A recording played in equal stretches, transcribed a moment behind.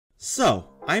So,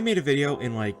 I made a video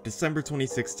in like December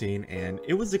 2016 and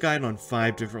it was a guide on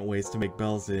 5 different ways to make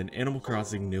bells in Animal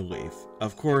Crossing New Leaf.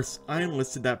 Of course, I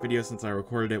enlisted that video since I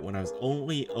recorded it when I was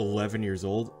only 11 years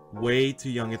old, way too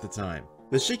young at the time.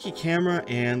 The shaky camera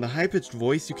and the high-pitched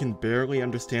voice you can barely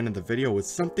understand in the video was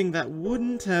something that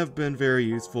wouldn't have been very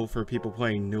useful for people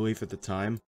playing New Leaf at the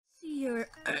time. See here,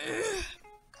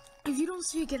 if you don't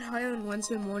see it get higher on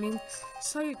Wednesday morning,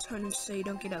 sell your turnips so you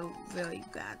don't get a very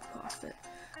bad profit,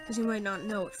 because you might not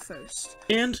know it first.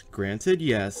 And granted,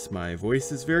 yes, my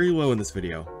voice is very low in this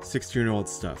video, 16-year-old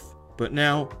stuff. But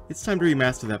now, it's time to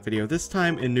remaster that video, this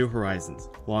time in New Horizons.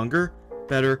 Longer,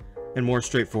 better, and more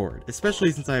straightforward,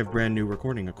 especially since I have brand new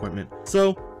recording equipment.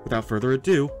 So, without further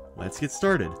ado, let's get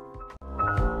started.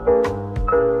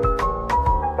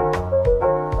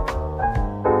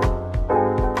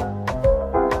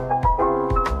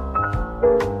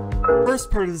 First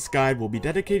part of this guide will be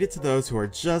dedicated to those who are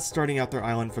just starting out their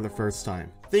island for the first time.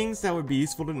 Things that would be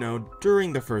useful to know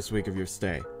during the first week of your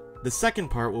stay. The second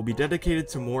part will be dedicated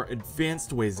to more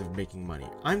advanced ways of making money.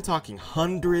 I'm talking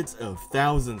hundreds of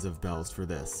thousands of bells for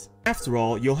this. After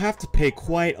all, you'll have to pay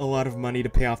quite a lot of money to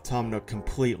pay off Tom Nook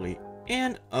completely.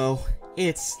 And oh,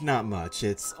 it's not much.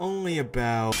 It's only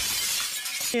about...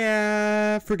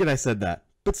 yeah, forget I said that.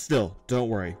 But still, don't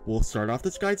worry, we'll start off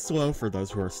this guide slow for those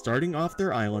who are starting off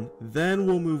their island, then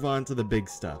we'll move on to the big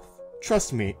stuff.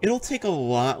 Trust me, it'll take a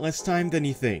lot less time than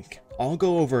you think. I'll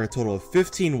go over a total of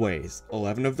 15 ways,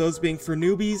 11 of those being for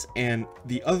newbies, and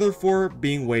the other 4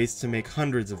 being ways to make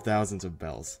hundreds of thousands of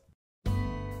bells.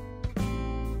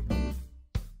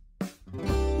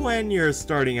 When you're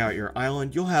starting out your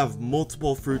island, you'll have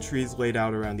multiple fruit trees laid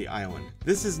out around the island.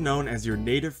 This is known as your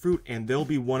native fruit, and they'll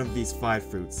be one of these 5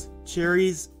 fruits.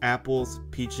 Cherries, apples,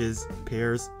 peaches,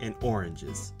 pears, and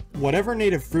oranges. Whatever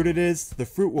native fruit it is, the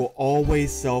fruit will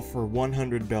always sell for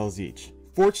 100 bells each.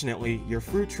 Fortunately, your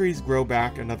fruit trees grow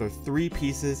back another 3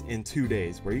 pieces in 2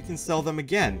 days, where you can sell them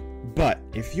again. But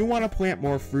if you want to plant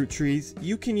more fruit trees,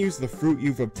 you can use the fruit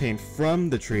you've obtained from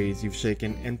the trees you've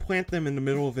shaken and plant them in the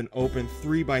middle of an open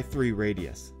 3x3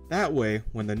 radius. That way,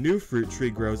 when the new fruit tree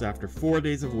grows after 4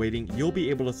 days of waiting, you'll be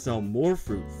able to sell more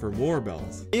fruit for more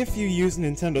bells. If you use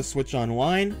Nintendo Switch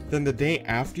Online, then the day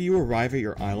after you arrive at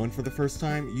your island for the first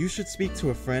time, you should speak to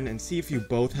a friend and see if you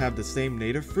both have the same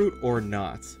native fruit or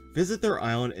not. Visit their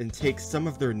island and take some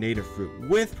of their native fruit,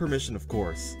 with permission of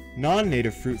course.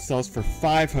 Non-native fruit sells for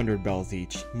 500 bells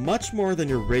each, much more than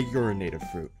your regular native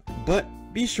fruit. But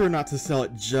be sure not to sell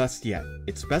it just yet.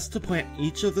 It's best to plant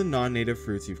each of the non-native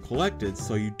fruits you've collected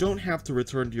so you don't have to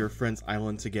return to your friend's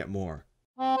island to get more.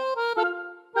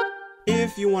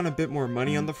 If you want a bit more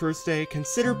money on the first day,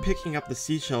 consider picking up the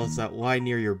seashells that lie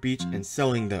near your beach and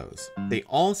selling those. They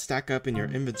all stack up in your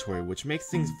inventory, which makes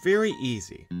things very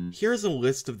easy. Here's a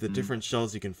list of the different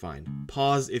shells you can find.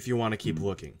 Pause if you want to keep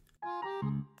looking.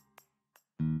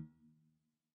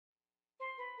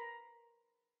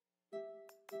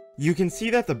 You can see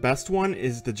that the best one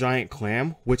is the giant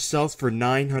clam, which sells for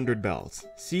 900 bells.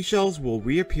 Seashells will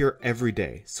reappear every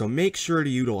day, so make sure to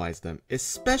utilize them,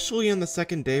 especially on the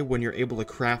second day when you're able to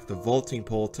craft the vaulting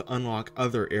pole to unlock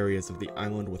other areas of the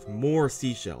island with more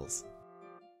seashells.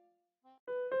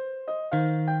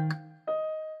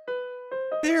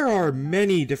 There are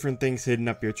many different things hidden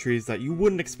up your trees that you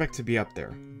wouldn't expect to be up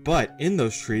there, but in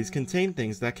those trees contain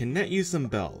things that can net you some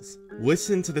bells.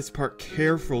 Listen to this part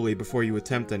carefully before you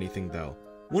attempt anything though.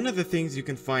 One of the things you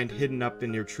can find hidden up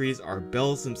in your trees are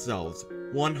bells themselves,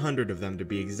 100 of them to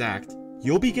be exact.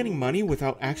 You'll be getting money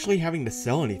without actually having to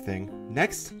sell anything.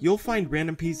 Next, you'll find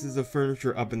random pieces of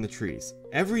furniture up in the trees.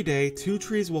 Every day, 2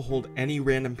 trees will hold any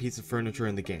random piece of furniture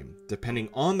in the game. Depending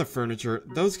on the furniture,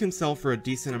 those can sell for a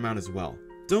decent amount as well.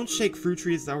 Don't shake fruit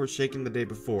trees that were shaken the day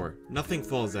before. Nothing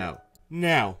falls out.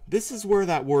 Now, this is where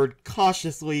that word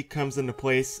cautiously comes into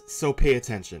place, so pay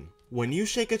attention. When you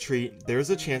shake a tree, there's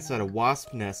a chance that a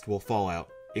wasp nest will fall out.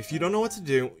 If you don't know what to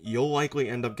do, you'll likely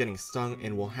end up getting stung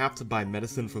and will have to buy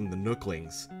medicine from the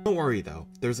Nooklings. Don't worry though,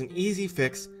 there's an easy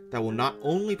fix that will not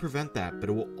only prevent that, but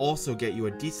it will also get you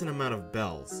a decent amount of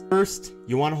bells. First,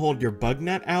 you want to hold your bug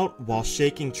net out while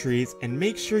shaking trees and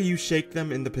make sure you shake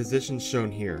them in the position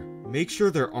shown here. Make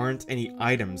sure there aren't any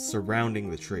items surrounding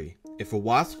the tree. If a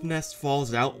wasp nest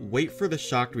falls out, wait for the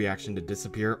shock reaction to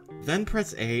disappear, then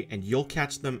press A and you'll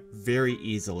catch them very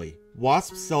easily.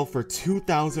 Wasps sell for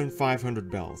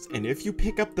 2,500 bells, and if you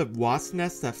pick up the wasp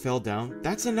nest that fell down,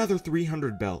 that's another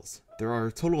 300 bells. There are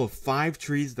a total of 5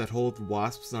 trees that hold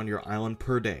wasps on your island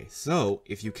per day, so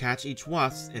if you catch each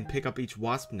wasp and pick up each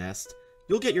wasp nest,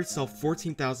 you'll get yourself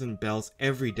 14,000 bells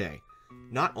every day.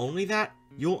 Not only that,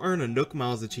 you'll earn a Nook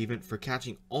Miles achievement for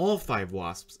catching all 5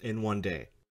 wasps in one day.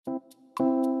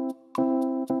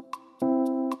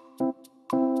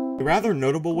 A rather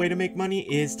notable way to make money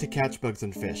is to catch bugs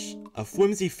and fish. A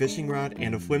flimsy fishing rod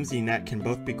and a flimsy net can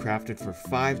both be crafted for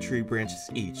 5 tree branches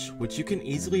each, which you can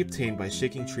easily obtain by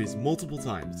shaking trees multiple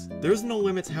times. There's no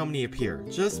limit to how many appear,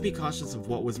 just be cautious of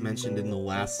what was mentioned in the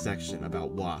last section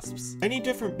about wasps. Many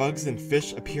different bugs and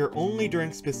fish appear only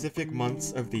during specific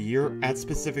months of the year at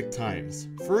specific times.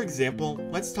 For example,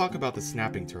 let's talk about the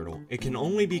snapping turtle. It can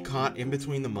only be caught in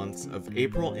between the months of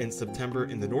April and September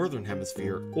in the northern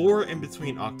hemisphere, or in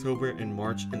between October and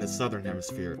March in the southern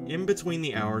hemisphere, in between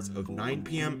the hours of 9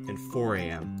 PM and 4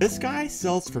 AM. This guy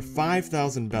sells for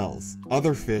 5,000 bells.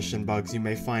 Other fish and bugs you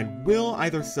may find will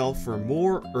either sell for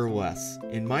more or less.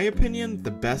 In my opinion, the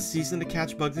best season to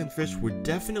catch bugs and fish would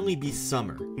definitely be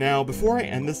summer. Now, before I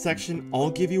end this section,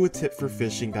 I'll give you a tip for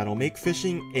fishing that'll make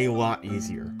fishing a lot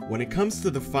easier. When it comes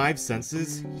to the 5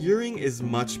 senses, hearing is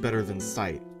much better than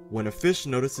sight. When a fish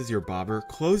notices your bobber,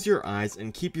 close your eyes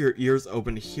and keep your ears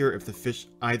open to hear if the fish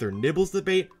either nibbles the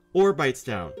bait or bites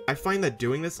down. I find that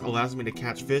doing this allows me to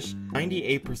catch fish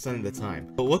 98% of the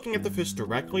time, but looking at the fish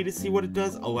directly to see what it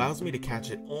does allows me to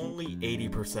catch it only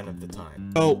 80% of the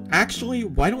time. Oh, actually,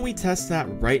 why don't we test that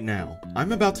right now?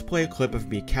 I'm about to play a clip of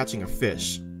me catching a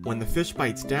fish. When the fish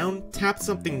bites down, tap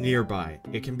something nearby.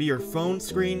 It can be your phone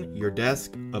screen, your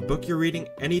desk, a book you're reading,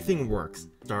 anything works.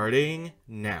 Starting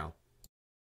now.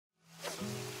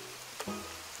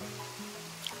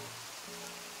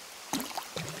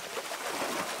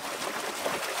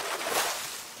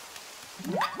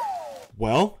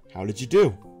 Well, how did you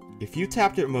do? If you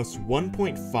tapped at most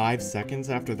 1.5 seconds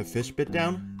after the fish bit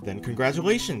down, then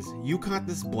congratulations, you caught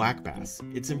this black bass.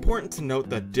 It's important to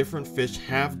note that different fish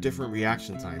have different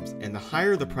reaction times, and the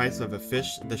higher the price of a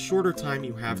fish, the shorter time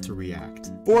you have to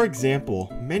react. For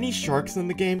example, many sharks in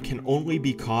the game can only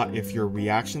be caught if your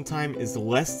reaction time is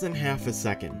less than half a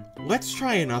second. Let's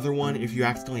try another one if you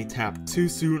accidentally tap too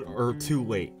soon or too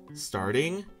late.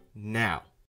 Starting now.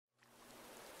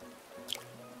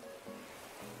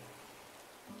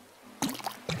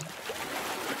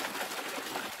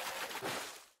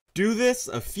 Do this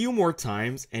a few more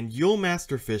times and you'll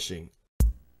master fishing.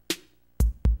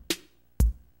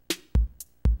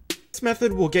 This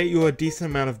method will get you a decent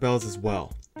amount of bells as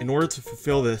well. In order to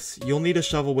fulfill this, you'll need a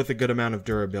shovel with a good amount of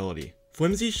durability.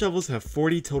 Flimsy shovels have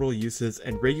 40 total uses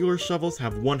and regular shovels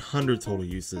have 100 total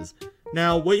uses.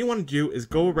 Now, what you want to do is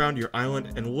go around your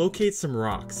island and locate some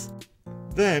rocks.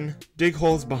 Then, dig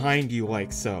holes behind you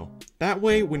like so. That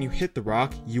way, when you hit the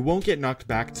rock, you won't get knocked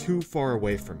back too far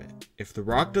away from it. If the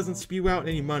rock doesn't spew out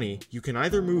any money, you can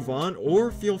either move on or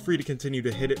feel free to continue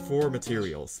to hit it for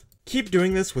materials. Keep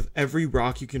doing this with every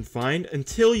rock you can find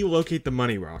until you locate the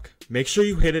money rock. Make sure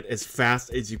you hit it as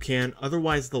fast as you can,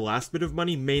 otherwise the last bit of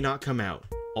money may not come out.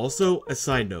 Also, a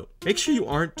side note, make sure you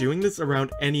aren't doing this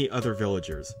around any other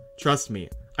villagers. Trust me,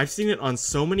 I've seen it on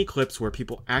so many clips where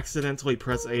people accidentally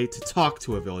press A to talk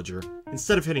to a villager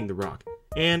instead of hitting the rock,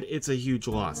 and it's a huge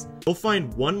loss. You'll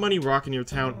find one money rock in your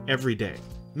town every day.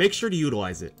 Make sure to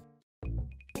utilize it.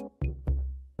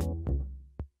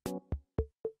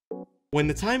 When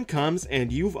the time comes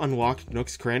and you've unlocked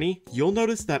Nook's Cranny, you'll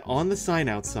notice that on the sign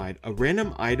outside, a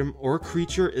random item or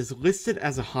creature is listed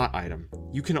as a hot item.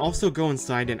 You can also go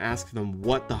inside and ask them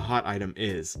what the hot item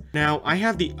is. Now, I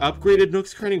have the upgraded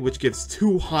Nook's Cranny, which gives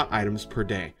 2 hot items per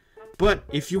day. But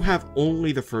if you have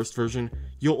only the first version,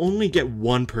 you'll only get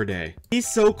 1 per day. These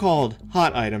so-called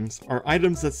hot items are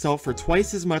items that sell for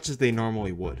twice as much as they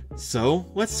normally would.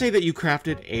 So, let's say that you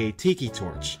crafted a tiki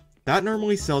torch. That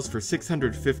normally sells for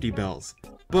 650 bells.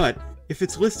 But, if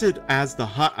it's listed as the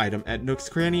hot item at Nook's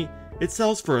Cranny, it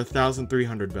sells for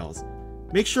 1,300 bells.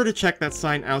 Make sure to check that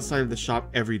sign outside of the shop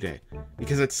every day,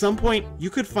 because at some point, you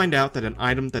could find out that an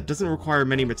item that doesn't require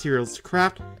many materials to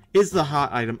craft is the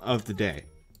hot item of the day.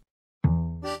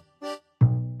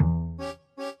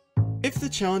 If the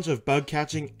challenge of bug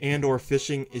catching and or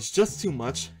fishing is just too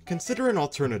much, consider an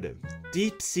alternative,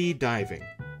 deep sea diving.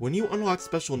 When you unlock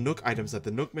special Nook items at the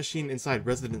Nook machine inside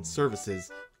Resident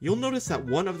Services, you'll notice that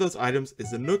one of those items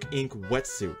is the Nook Ink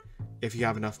wetsuit. If you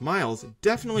have enough miles,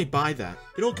 definitely buy that.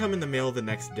 It'll come in the mail the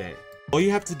next day. All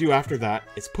you have to do after that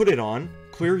is put it on,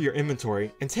 clear your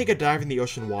inventory, and take a dive in the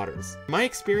ocean waters. In my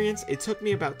experience, it took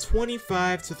me about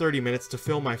 25 to 30 minutes to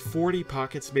fill my 40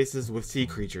 pocket spaces with sea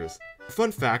creatures.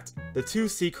 Fun fact, the 2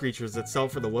 sea creatures that sell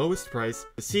for the lowest price,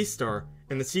 the sea star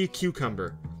and the sea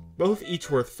cucumber, both each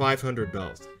worth 500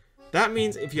 bells. That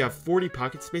means if you have 40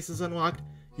 pocket spaces unlocked,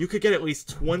 you could get at least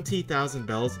 20,000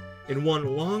 bells in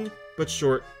one long but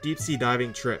short deep sea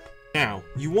diving trip. Now,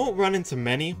 you won't run into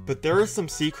many, but there are some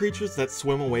sea creatures that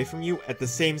swim away from you at the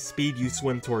same speed you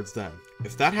swim towards them.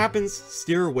 If that happens,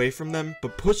 steer away from them,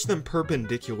 but push them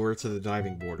perpendicular to the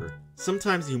diving border.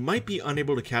 Sometimes you might be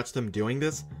unable to catch them doing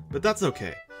this, but that's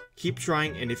okay. Keep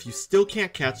trying, and if you still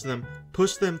can't catch them,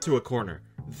 push them to a corner.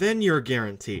 Then you're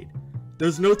guaranteed.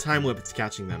 There's no time limit to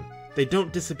catching them. They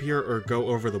don't disappear or go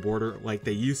over the border like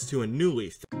they used to in New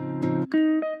Leaf.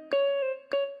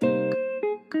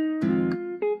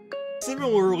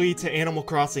 Similarly to Animal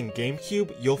Crossing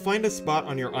GameCube, you'll find a spot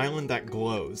on your island that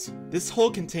glows. This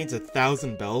hole contains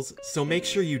 1,000 bells, so make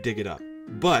sure you dig it up.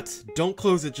 But don't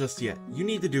close it just yet. You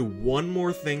need to do one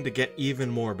more thing to get even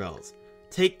more bells.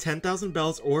 Take 10,000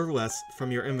 bells or less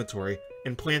from your inventory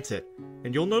and plant it,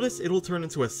 and you'll notice it'll turn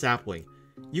into a sapling.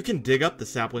 You can dig up the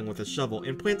sapling with a shovel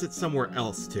and plant it somewhere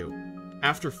else too.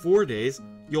 After 4 days,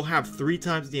 you'll have 3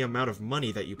 times the amount of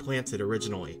money that you planted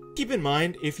originally. Keep in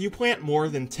mind, if you plant more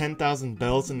than 10,000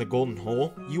 bells in the golden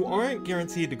hole, you aren't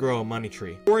guaranteed to grow a money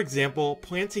tree. For example,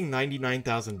 planting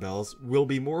 99,000 bells will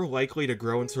be more likely to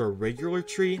grow into a regular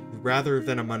tree rather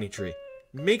than a money tree.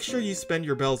 Make sure you spend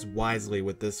your bells wisely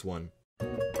with this one.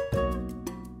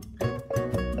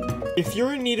 If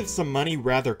you're in need of some money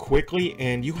rather quickly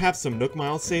and you have some Nook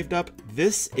miles saved up,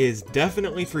 this is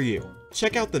definitely for you.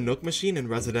 Check out the Nook machine in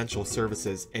residential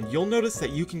services, and you'll notice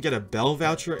that you can get a bell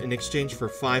voucher in exchange for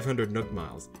 500 Nook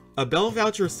miles. A bell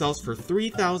voucher sells for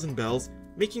 3,000 bells,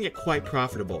 making it quite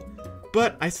profitable.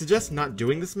 But I suggest not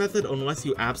doing this method unless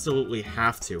you absolutely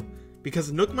have to,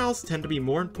 because Nook miles tend to be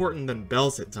more important than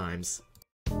bells at times.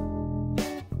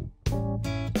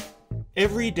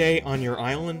 Every day on your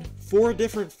island, 4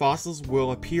 different fossils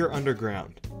will appear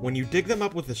underground. When you dig them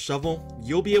up with a shovel,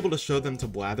 you'll be able to show them to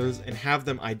Blathers and have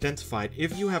them identified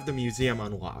if you have the museum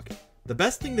unlocked. The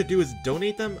best thing to do is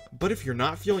donate them, but if you're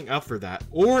not feeling up for that,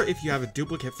 or if you have a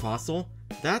duplicate fossil,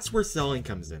 that's where selling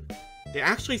comes in. They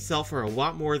actually sell for a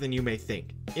lot more than you may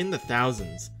think, in the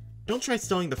thousands. Don't try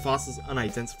selling the fossils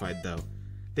unidentified though.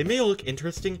 They may look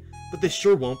interesting, but they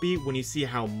sure won't be when you see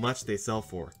how much they sell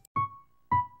for.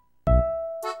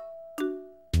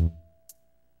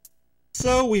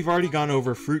 So we've already gone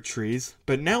over fruit trees,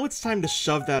 but now it's time to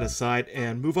shove that aside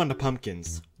and move on to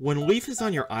pumpkins. When Leaf is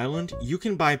on your island, you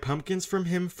can buy pumpkins from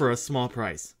him for a small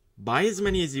price. Buy as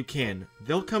many as you can,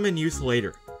 they'll come in use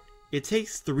later. It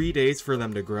takes 3 days for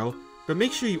them to grow, but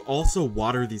make sure you also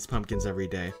water these pumpkins every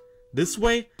day. This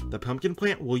way, the pumpkin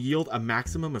plant will yield a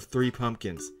maximum of 3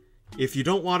 pumpkins. If you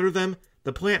don't water them,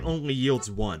 the plant only yields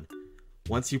 1.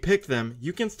 Once you pick them,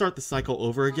 you can start the cycle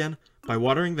over again by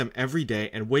watering them every day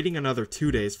and waiting another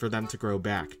 2 days for them to grow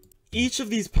back. Each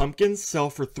of these pumpkins sell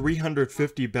for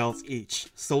 350 bells each,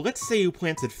 so let's say you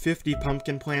planted 50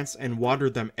 pumpkin plants and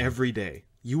watered them every day.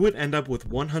 You would end up with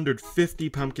 150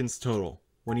 pumpkins total.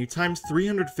 When you times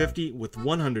 350 with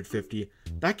 150,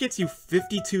 that gets you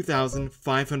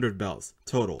 52,500 bells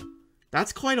total.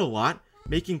 That's quite a lot,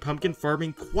 making pumpkin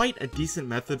farming quite a decent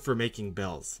method for making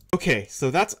bells. Okay, so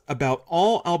that's about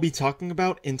all I'll be talking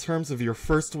about in terms of your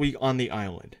first week on the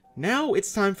island. Now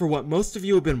it's time for what most of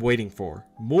you have been waiting for,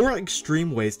 more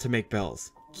extreme ways to make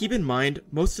bells. Keep in mind,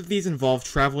 most of these involve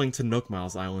traveling to Nook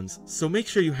Miles Islands, so make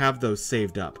sure you have those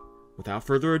saved up. Without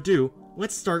further ado,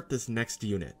 let's start this next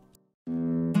unit.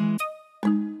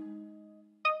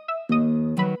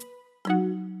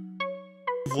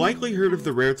 You've likely heard of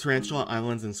the rare Tarantula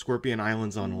Islands and Scorpion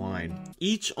Islands online.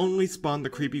 Each only spawn the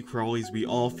creepy crawlies we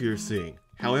all fear seeing.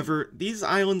 However, these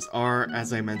islands are,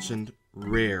 as I mentioned,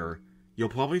 rare. You'll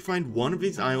probably find one of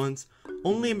these islands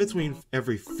only in between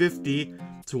every 50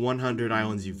 to 100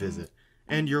 islands you visit,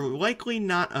 and you're likely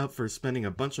not up for spending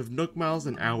a bunch of Nook miles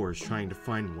and hours trying to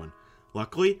find one.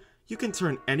 Luckily, you can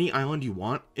turn any island you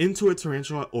want into a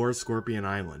Tarantula or a Scorpion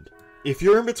Island. If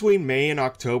you're in between May and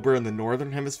October in the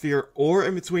Northern Hemisphere, or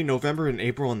in between November and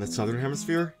April in the Southern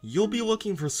Hemisphere, you'll be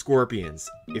looking for scorpions.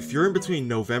 If you're in between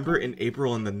November and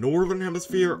April in the Northern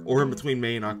Hemisphere, or in between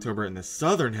May and October in the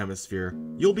Southern Hemisphere,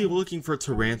 you'll be looking for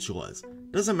tarantulas.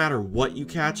 Doesn't matter what you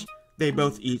catch, they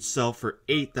both each sell for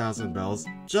 8,000 bells,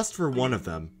 just for one of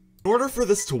them. In order for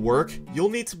this to work, you'll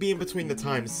need to be in between the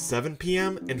times 7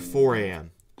 PM and 4 AM.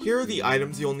 Here are the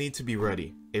items you'll need to be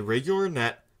ready: a regular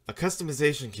net, a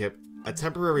customization kit, a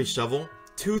temporary shovel,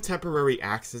 2 temporary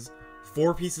axes,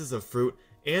 4 pieces of fruit,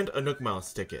 and a Nook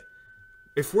Miles ticket.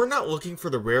 If we're not looking for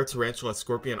the rare Tarantula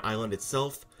Scorpion Island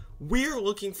itself, we're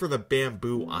looking for the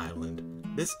Bamboo Island.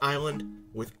 This island,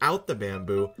 without the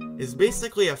bamboo, is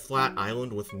basically a flat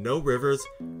island with no rivers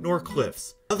nor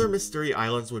cliffs. Other mystery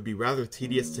islands would be rather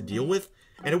tedious to deal with,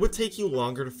 and it would take you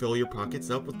longer to fill your pockets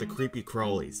up with the creepy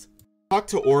crawlies. Talk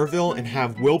to Orville and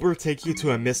have Wilbur take you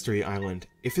to a mystery island.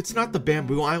 If it's not the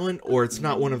bamboo island, or it's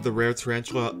not one of the rare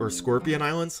tarantula or scorpion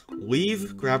islands,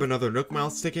 leave, grab another Nook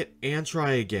Miles ticket, and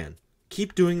try again.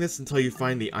 Keep doing this until you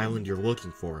find the island you're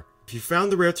looking for. If you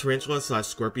found the rare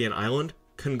tarantula/scorpion island,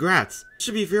 congrats! It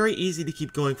should be very easy to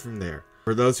keep going from there.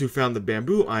 For those who found the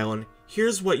bamboo island,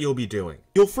 here's what you'll be doing.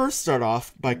 You'll first start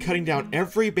off by cutting down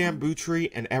every bamboo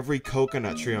tree and every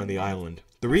coconut tree on the island.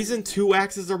 The reason 2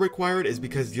 axes are required is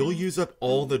because you'll use up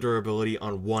all the durability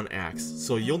on 1 axe,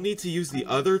 so you'll need to use the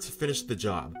other to finish the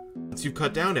job. Once you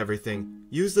cut down everything,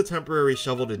 use the temporary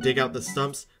shovel to dig out the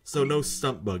stumps so no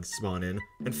stump bugs spawn in,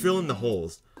 and fill in the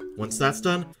holes. Once that's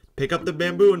done, pick up the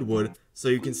bamboo and wood so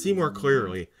you can see more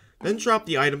clearly, then drop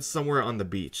the items somewhere on the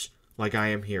beach, like I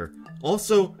am here.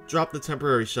 Also, drop the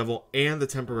temporary shovel and the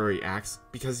temporary axe,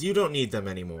 because you don't need them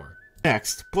anymore.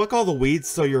 Next, pluck all the weeds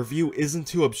so your view isn't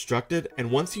too obstructed, and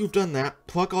once you've done that,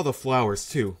 pluck all the flowers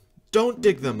too. Don't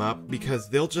dig them up, because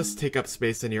they'll just take up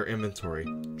space in your inventory.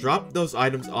 Drop those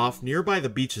items off nearby the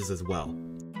beaches as well.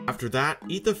 After that,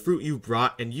 eat the fruit you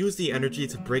brought and use the energy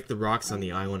to break the rocks on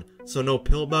the island, so no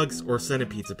pill bugs or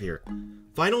centipedes appear.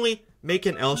 Finally, make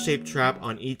an L-shaped trap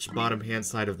on each bottom hand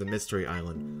side of the mystery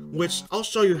island, which I'll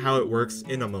show you how it works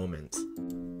in a moment.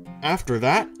 After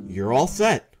that, you're all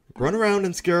set. Run around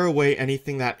and scare away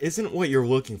anything that isn't what you're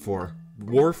looking for.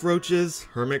 Wharf roaches,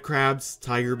 hermit crabs,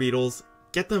 tiger beetles,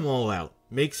 get them all out.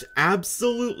 Make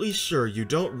absolutely sure you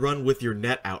don't run with your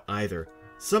net out either.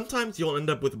 Sometimes you'll end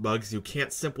up with bugs you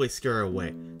can't simply scare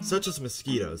away, such as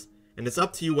mosquitoes, and it's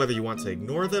up to you whether you want to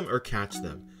ignore them or catch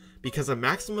them, because a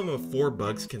maximum of 4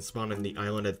 bugs can spawn on the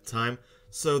island at a time,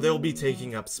 so they'll be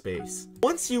taking up space.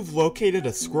 Once you've located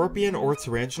a scorpion or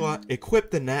tarantula, equip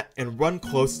the net and run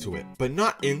close to it, but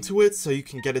not into it so you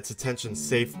can get its attention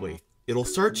safely. It'll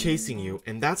start chasing you,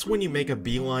 and that's when you make a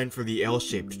beeline for the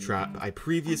L-shaped trap I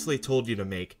previously told you to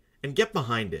make, and get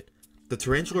behind it. The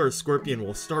tarantula or scorpion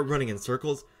will start running in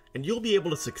circles, and you'll be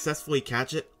able to successfully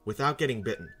catch it without getting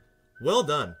bitten. Well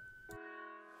done!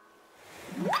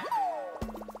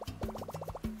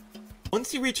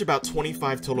 Once you reach about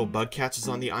 25 total bug catches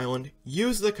on the island,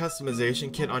 use the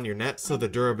customization kit on your net so the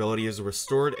durability is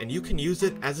restored and you can use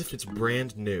it as if it's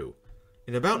brand new.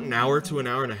 In about an hour to an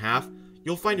hour and a half,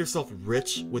 you'll find yourself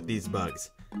rich with these bugs.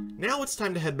 Now it's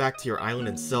time to head back to your island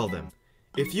and sell them.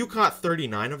 If you caught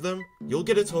 39 of them, you'll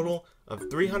get a total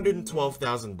of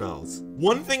 312,000 bells.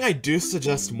 One thing I do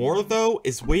suggest more though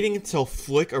is waiting until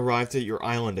Flick arrives at your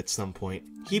island at some point.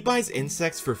 He buys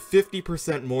insects for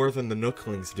 50% more than the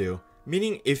Nooklings do.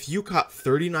 Meaning if you caught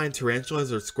 39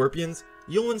 tarantulas or scorpions,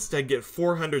 you'll instead get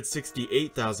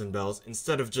 468,000 bells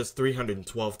instead of just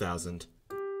 312,000.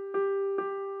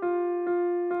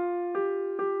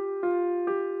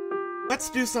 Let's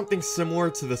do something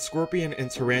similar to the scorpion and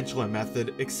tarantula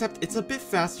method, except it's a bit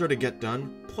faster to get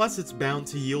done, plus it's bound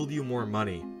to yield you more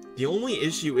money. The only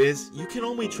issue is, you can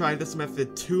only try this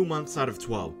method 2 months out of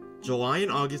 12, July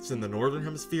and August in the northern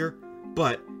hemisphere,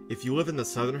 but if you live in the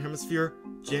southern hemisphere,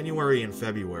 January and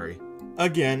February.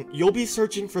 Again, you'll be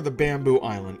searching for the bamboo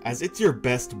island as it's your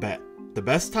best bet. The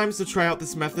best times to try out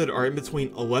this method are in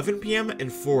between 11 PM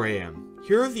and 4 AM.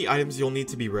 Here are the items you'll need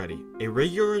to be ready: a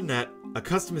regular net, a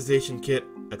customization kit,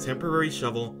 a temporary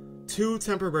shovel, 2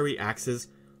 temporary axes,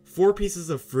 4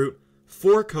 pieces of fruit,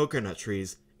 4 coconut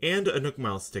trees, and a Nook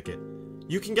Miles ticket.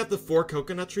 You can get the 4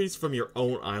 coconut trees from your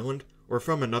own island, or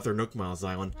from another Nook Miles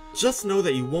island. Just know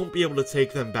that you won't be able to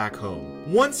take them back home.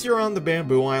 Once you're on the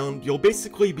bamboo island, you'll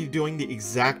basically be doing the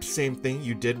exact same thing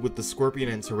you did with the scorpion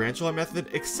and tarantula method,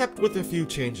 except with a few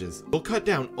changes. You'll cut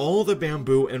down all the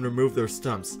bamboo and remove their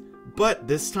stumps, but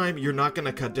this time you're not going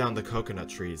to cut down the coconut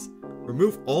trees.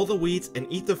 Remove all the weeds and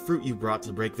eat the fruit you brought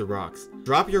to break the rocks.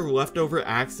 Drop your leftover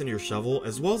axe and your shovel,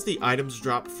 as well as the items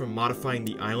dropped from modifying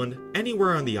the island,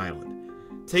 anywhere on the island.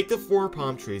 Take the 4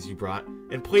 palm trees you brought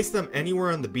and place them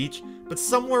anywhere on the beach, but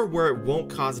somewhere where it won't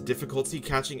cause difficulty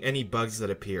catching any bugs that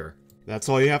appear. That's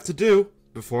all you have to do.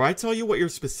 Before I tell you what you're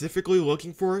specifically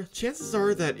looking for, chances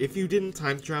are that if you didn't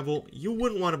time travel, you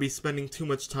wouldn't want to be spending too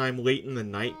much time late in the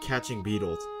night catching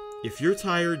beetles. If you're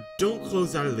tired, don't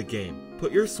close out of the game.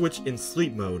 Put your Switch in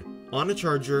sleep mode, on a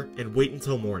charger, and wait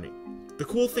until morning. The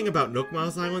cool thing about Nook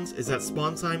Miles Islands is that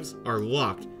spawn times are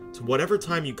locked to whatever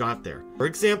time you got there. For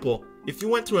example, if you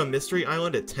went to a mystery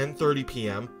island at 10:30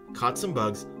 PM, caught some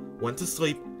bugs, went to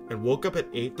sleep, and woke up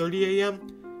at 8:30 AM,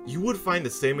 you would find the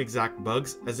same exact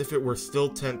bugs as if it were still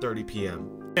 10:30 PM.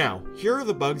 Now, here are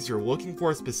the bugs you're looking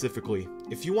for specifically.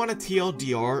 If you want a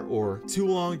TLDR or too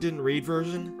long didn't read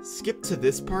version, skip to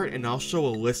this part and I'll show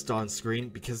a list on screen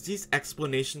because these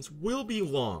explanations will be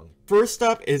long. First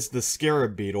up is the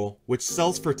scarab beetle, which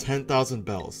sells for 10,000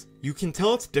 bells. You can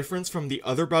tell its difference from the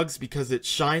other bugs because it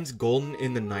shines golden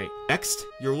in the night. Next,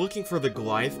 you're looking for the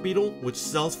Goliath beetle, which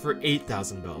sells for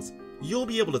 8,000 bells. You'll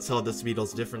be able to tell this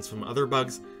beetle's difference from other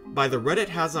bugs by the red it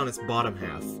has on its bottom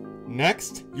half.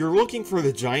 Next, you're looking for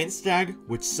the giant stag,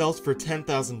 which sells for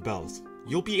 10,000 bells.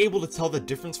 You'll be able to tell the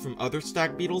difference from other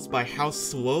stag beetles by how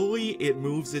slowly it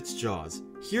moves its jaws.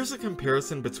 Here's a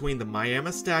comparison between the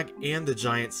Miami stag and the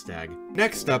giant stag.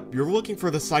 Next up, you're looking for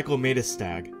the Cyclomatus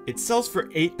stag. It sells for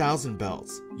 8,000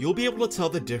 bells. You'll be able to tell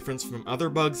the difference from other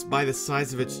bugs by the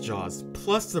size of its jaws,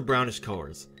 plus the brownish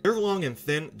colors. They're long and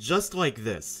thin, just like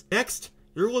this. Next,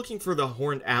 you're looking for the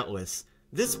horned atlas.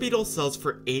 This beetle sells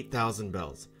for 8,000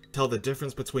 bells. Tell the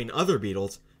difference between other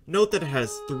beetles. Note that it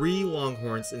has 3 long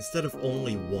horns instead of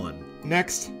only 1.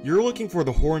 Next, you're looking for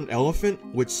the horned elephant,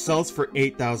 which sells for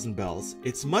 8,000 bells.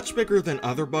 It's much bigger than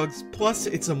other bugs, plus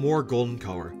it's a more golden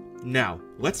color. Now,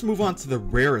 let's move on to the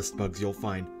rarest bugs you'll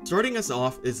find. Starting us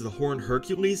off is the horned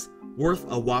Hercules, worth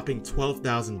a whopping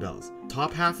 12,000 bells.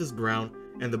 Top half is brown,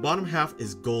 and the bottom half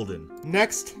is golden.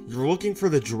 Next, you're looking for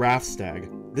the giraffe stag.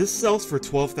 This sells for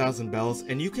 12,000 bells,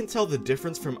 and you can tell the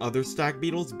difference from other stag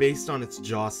beetles based on its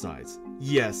jaw size.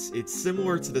 Yes, it's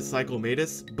similar to the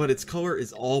Cyclomatus, but its color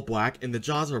is all black and the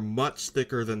jaws are much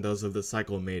thicker than those of the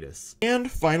Cyclomatus.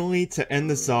 And finally, to end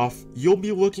this off, you'll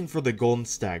be looking for the golden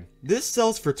stag. This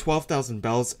sells for 12,000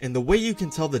 bells, and the way you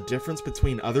can tell the difference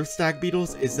between other stag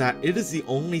beetles is that it is the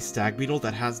only stag beetle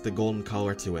that has the golden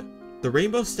color to it. The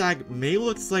rainbow stag may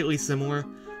look slightly similar,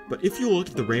 but if you look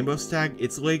at the rainbow stag,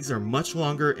 its legs are much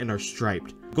longer and are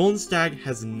striped. Golden stag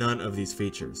has none of these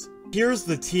features. Here's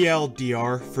the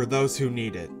TLDR for those who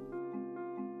need it.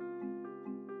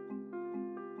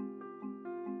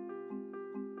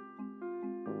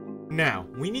 Now,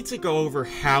 we need to go over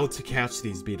how to catch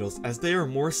these beetles, as they are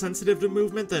more sensitive to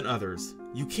movement than others.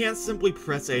 You can't simply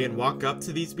press A and walk up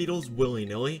to these beetles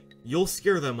willy-nilly. You'll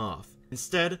scare them off.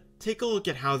 Instead, take a look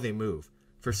at how they move.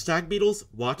 For stag beetles,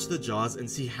 watch the jaws and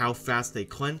see how fast they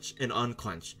clench and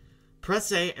unclench.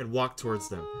 Press A and walk towards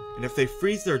them, and if they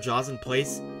freeze their jaws in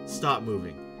place, stop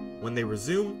moving. When they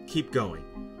resume, keep going.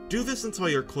 Do this until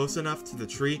you're close enough to the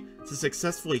tree to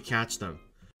successfully catch them.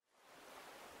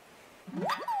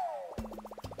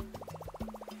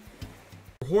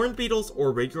 For horned beetles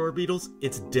or regular beetles,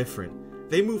 it's different.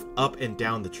 They move up and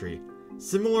down the tree.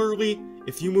 Similarly,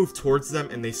 if you move towards them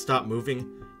and they stop moving,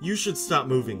 you should stop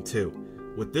moving too.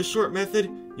 With this short method,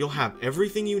 you'll have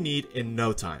everything you need in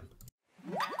no time.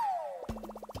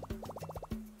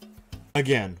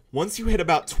 Again, once you hit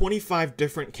about 25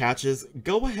 different catches,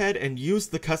 go ahead and use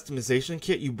the customization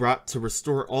kit you brought to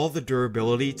restore all the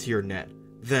durability to your net.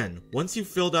 Then, once you've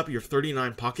filled up your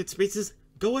 39 pocket spaces,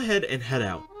 go ahead and head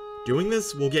out. Doing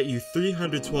this will get you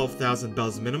 312,000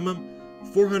 bells minimum,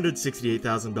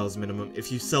 468,000 bells minimum if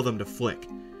you sell them to Flick.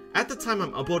 At the time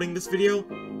I'm uploading this video,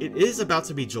 it is about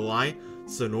to be July,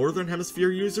 so Northern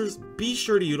Hemisphere users, be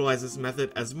sure to utilize this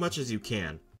method as much as you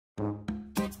can.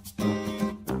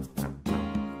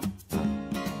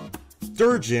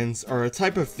 Sturgeons are a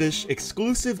type of fish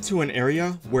exclusive to an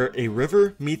area where a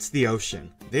river meets the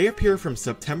ocean. They appear from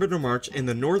September to March in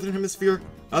the Northern Hemisphere,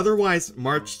 otherwise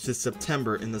March to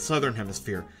September in the Southern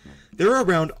Hemisphere. They're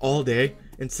around all day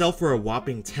and sell for a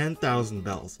whopping 10,000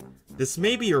 bells. This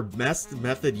may be your best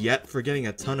method yet for getting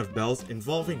a ton of bells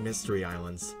involving mystery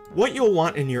islands. What you'll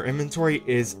want in your inventory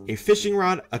is a fishing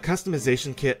rod, a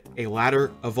customization kit, a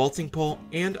ladder, a vaulting pole,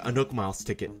 and a Nook Miles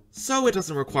ticket, so it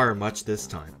doesn't require much this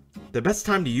time. The best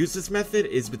time to use this method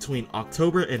is between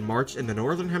October and March in the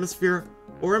Northern Hemisphere,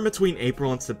 or in between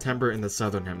April and September in the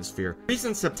Southern Hemisphere. The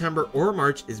reason September or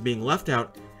March is being left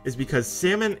out is because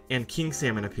salmon and king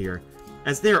salmon appear,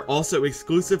 as they are also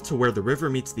exclusive to where the river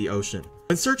meets the ocean.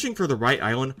 When searching for the right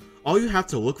island, all you have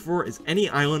to look for is any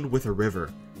island with a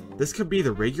river. This could be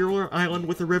the regular island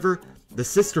with a river, the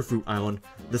sister fruit island,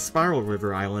 the spiral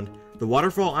river island, the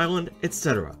waterfall island,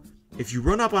 etc. If you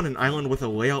run up on an island with a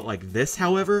layout like this,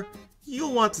 however,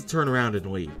 you'll want to turn around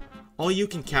and leave. All you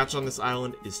can catch on this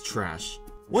island is trash.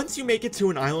 Once you make it to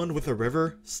an island with a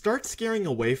river, start scaring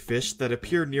away fish that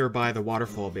appear nearby the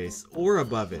waterfall base or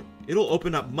above it. It'll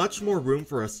open up much more room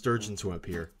for a sturgeon to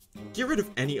appear. Get rid of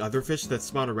any other fish that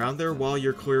spawn around there while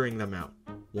you're clearing them out.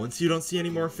 Once you don't see any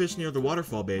more fish near the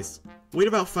waterfall base, wait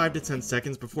about 5 to 10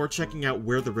 seconds before checking out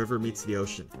where the river meets the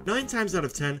ocean. 9 times out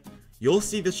of 10, you'll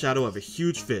see the shadow of a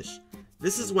huge fish.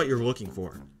 This is what you're looking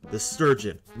for, the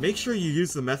sturgeon. Make sure you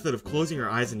use the method of closing your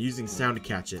eyes and using sound to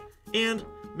catch it, and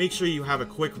make sure you have a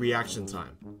quick reaction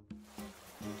time.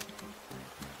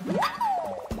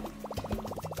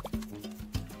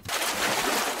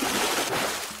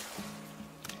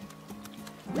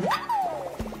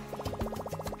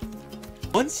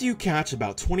 Once you catch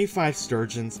about 25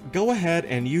 sturgeons, go ahead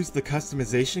and use the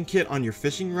customization kit on your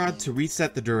fishing rod to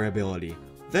reset the durability.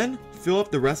 Then, fill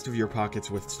up the rest of your pockets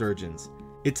with sturgeons.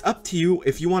 It's up to you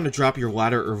if you want to drop your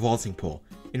ladder or vaulting pole.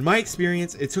 In my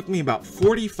experience, it took me about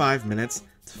 45 minutes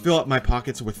to fill up my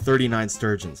pockets with 39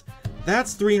 sturgeons.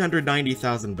 That's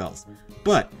 390,000 bells.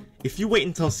 But, if you wait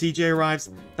until CJ arrives,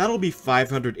 that'll be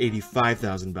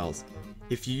 585,000 bells.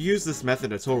 If you use this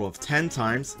method a total of 10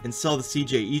 times and sell the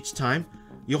CJ each time,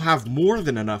 you'll have more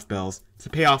than enough bells to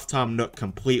pay off Tom Nook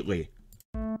completely.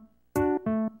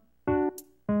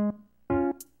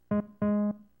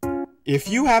 If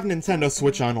you have Nintendo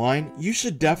Switch Online, you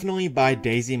should definitely buy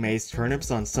Daisy Mae's turnips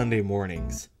on Sunday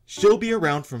mornings. She'll be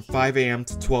around from 5 AM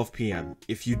to 12 PM.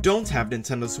 If you don't have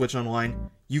Nintendo Switch Online,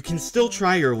 you can still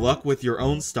try your luck with your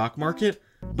own stock market,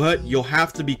 but you'll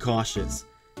have to be cautious.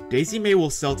 Daisy Mae will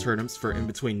sell turnips for in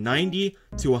between 90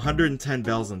 to 110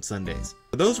 bells on Sundays.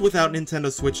 For those without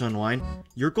Nintendo Switch Online,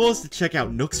 your goal is to check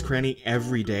out Nook's Cranny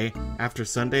every day after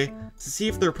Sunday to see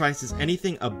if their price is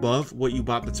anything above what you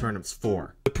bought the turnips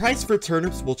for. The price for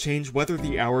turnips will change whether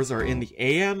the hours are in the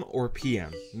AM or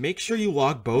PM. Make sure you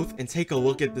log both and take a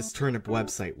look at this turnip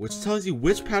website, which tells you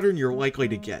which pattern you're likely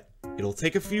to get. It'll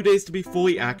take a few days to be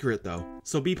fully accurate though,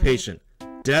 so be patient.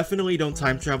 Definitely don't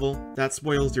time travel, that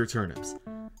spoils your turnips.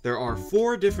 There are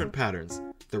 4 different patterns: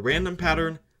 the random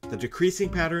pattern, the decreasing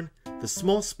pattern, the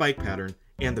small spike pattern,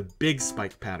 and the big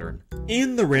spike pattern.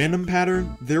 In the random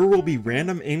pattern, there will be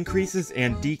random increases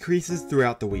and decreases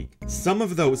throughout the week. Some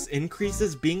of those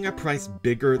increases being a price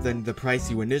bigger than the price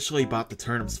you initially bought the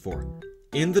turnips for.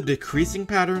 In the decreasing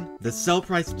pattern, the sell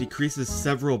price decreases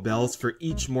several bells for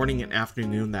each morning and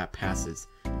afternoon that passes.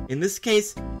 In this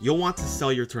case, you'll want to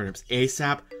sell your turnips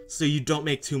ASAP so you don't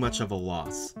make too much of a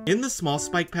loss. In the small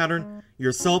spike pattern,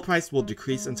 your sell price will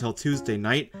decrease until Tuesday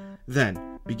night,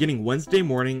 then, beginning Wednesday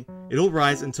morning, it'll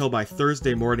rise until by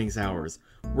Thursday morning's hours,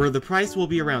 where the price will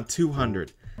be around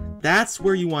 200. That's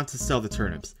where you want to sell the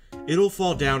turnips. It'll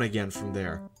fall down again from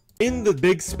there. In the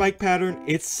big spike pattern,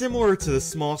 it's similar to the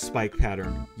small spike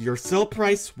pattern. Your sell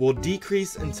price will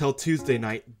decrease until Tuesday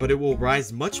night, but it will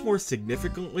rise much more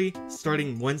significantly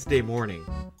starting Wednesday morning.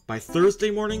 By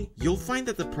Thursday morning, you'll find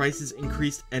that the prices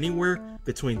increased anywhere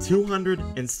between 200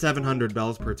 and 700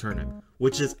 bells per turnip,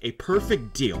 which is a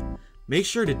perfect deal. Make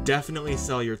sure to definitely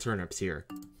sell your turnips here.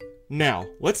 Now,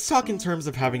 let's talk in terms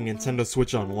of having Nintendo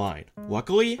Switch Online.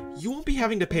 Luckily, you won't be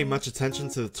having to pay much attention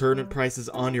to the turnip prices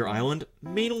on your island,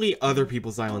 mainly other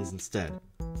people's islands instead.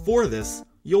 For this,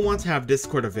 you'll want to have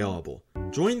Discord available.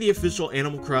 Join the official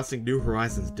Animal Crossing New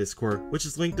Horizons Discord, which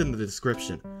is linked in the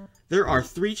description. There are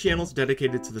 3 channels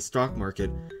dedicated to the stock market.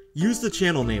 Use the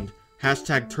channel named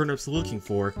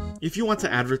 #TurnipsLookingFor if you want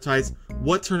to advertise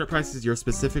what turnip prices you're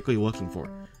specifically looking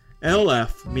for.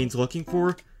 LF means looking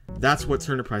for. That's what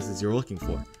turnip prices you're looking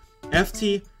for.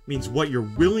 FT means what you're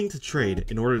willing to trade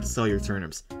in order to sell your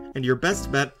turnips, and your best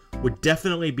bet would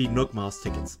definitely be Nook Miles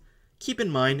tickets. Keep in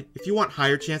mind, if you want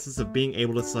higher chances of being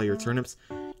able to sell your turnips,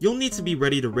 you'll need to be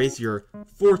ready to raise your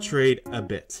for trade a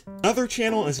bit. Another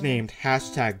channel is named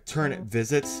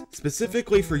 #TurnipVisits,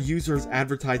 specifically for users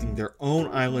advertising their own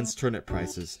island's turnip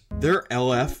prices. Their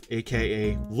LF,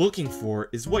 aka looking for,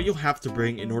 is what you'll have to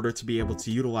bring in order to be able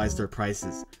to utilize their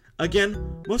prices.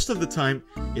 Again, most of the time,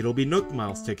 it'll be Nook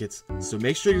Miles tickets, so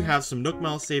make sure you have some Nook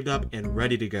Miles saved up and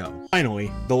ready to go.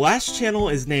 Finally, the last channel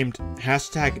is named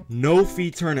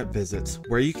 #NoFeeTurnipVisits,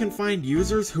 where you can find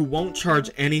users who won't charge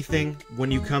anything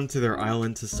when you come to their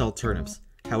island to sell turnips.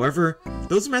 However,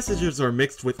 those messages are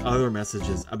mixed with other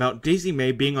messages about Daisy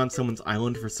Mae being on someone's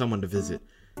island for someone to visit.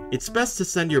 It's best to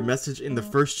send your message in the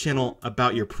first channel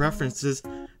about your preferences,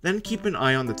 then keep an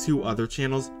eye on the 2 other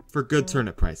channels for good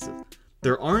turnip prices.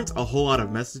 There aren't a whole lot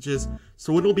of messages,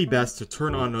 so it'll be best to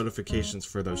turn on notifications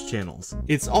for those channels.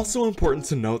 It's also important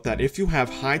to note that if you have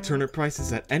high turnip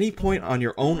prices at any point on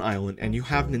your own island and you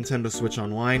have Nintendo Switch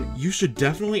Online, you should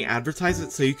definitely advertise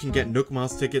it so you can get Nook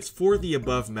Miles tickets for the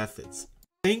above methods.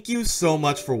 Thank you so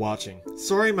much for watching.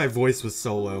 Sorry my voice was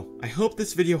so low. I hope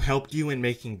this video helped you in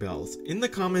making bells. In the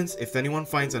comments, if anyone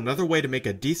finds another way to make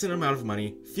a decent amount of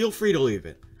money, feel free to leave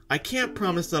it. I can't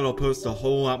promise that I'll post a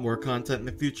whole lot more content in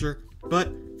the future,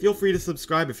 but feel free to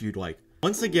subscribe if you'd like.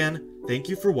 Once again, thank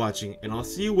you for watching, and I'll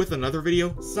see you with another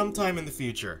video sometime in the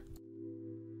future.